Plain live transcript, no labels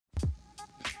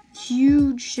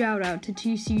huge shout out to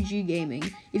TCG Gaming.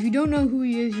 If you don't know who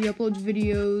he is, he uploads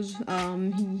videos.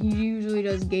 He usually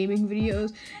does gaming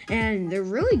videos, and they're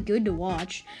really good to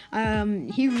watch.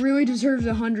 He really deserves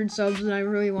 100 subs, and I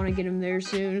really want to get him there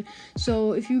soon.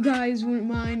 So if you guys wouldn't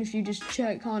mind, if you just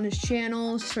check on his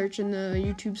channel, search in the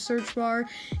YouTube search bar,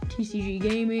 TCG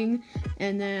Gaming,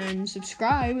 and then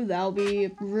subscribe, that'll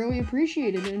be really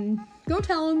appreciated. And go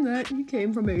tell him that he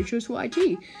came from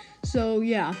HSYT. So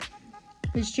yeah.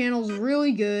 His channel's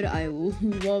really good. I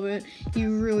love it. He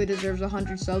really deserves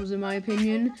 100 subs in my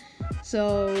opinion.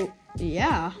 So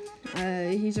yeah,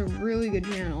 he's a really good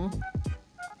channel.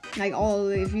 Like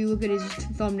if you look at his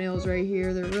thumbnails right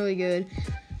here, they're really good.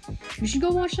 You should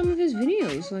go watch some of his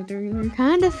videos. Like they're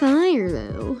kind of fire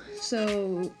though.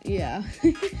 So yeah.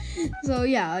 So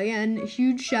yeah, again,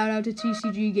 huge shout out to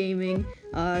TCG Gaming.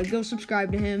 Go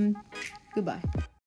subscribe to him. Goodbye.